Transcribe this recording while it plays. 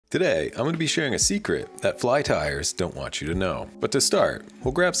Today, I'm going to be sharing a secret that fly tyers don't want you to know. But to start,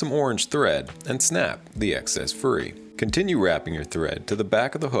 we'll grab some orange thread and snap the excess free. Continue wrapping your thread to the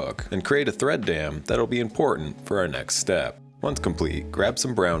back of the hook and create a thread dam that'll be important for our next step. Once complete, grab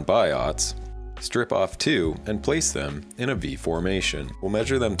some brown biots, strip off 2 and place them in a V formation. We'll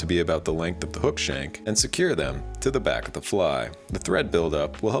measure them to be about the length of the hook shank and secure them to the back of the fly. The thread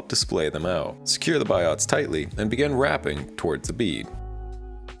buildup will help display them out. Secure the biots tightly and begin wrapping towards the bead.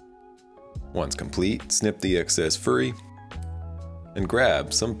 Once complete, snip the excess free and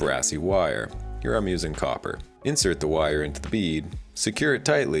grab some brassy wire. Here I'm using copper. Insert the wire into the bead, secure it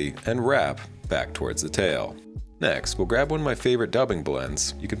tightly, and wrap back towards the tail. Next, we'll grab one of my favorite dubbing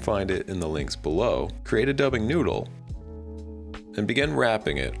blends. You can find it in the links below. Create a dubbing noodle and begin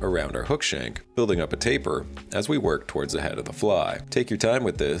wrapping it around our hook shank, building up a taper as we work towards the head of the fly. Take your time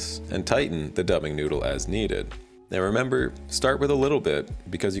with this and tighten the dubbing noodle as needed. Now remember, start with a little bit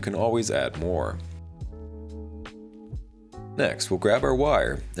because you can always add more. Next, we'll grab our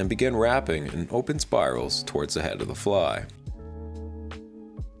wire and begin wrapping in open spirals towards the head of the fly.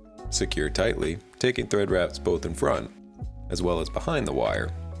 Secure tightly, taking thread wraps both in front as well as behind the wire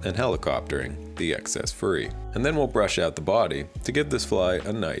and helicoptering the excess free. And then we'll brush out the body to give this fly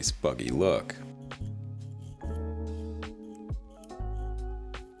a nice buggy look.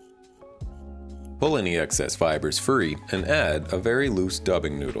 Pull any excess fibers free and add a very loose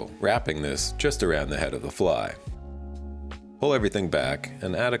dubbing noodle, wrapping this just around the head of the fly. Pull everything back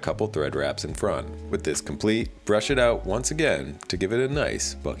and add a couple thread wraps in front. With this complete, brush it out once again to give it a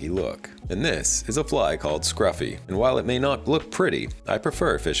nice buggy look. And this is a fly called Scruffy, and while it may not look pretty, I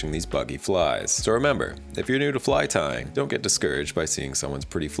prefer fishing these buggy flies. So remember, if you're new to fly tying, don't get discouraged by seeing someone's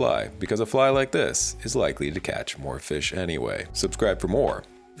pretty fly, because a fly like this is likely to catch more fish anyway. Subscribe for more,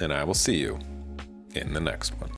 and I will see you in the next one.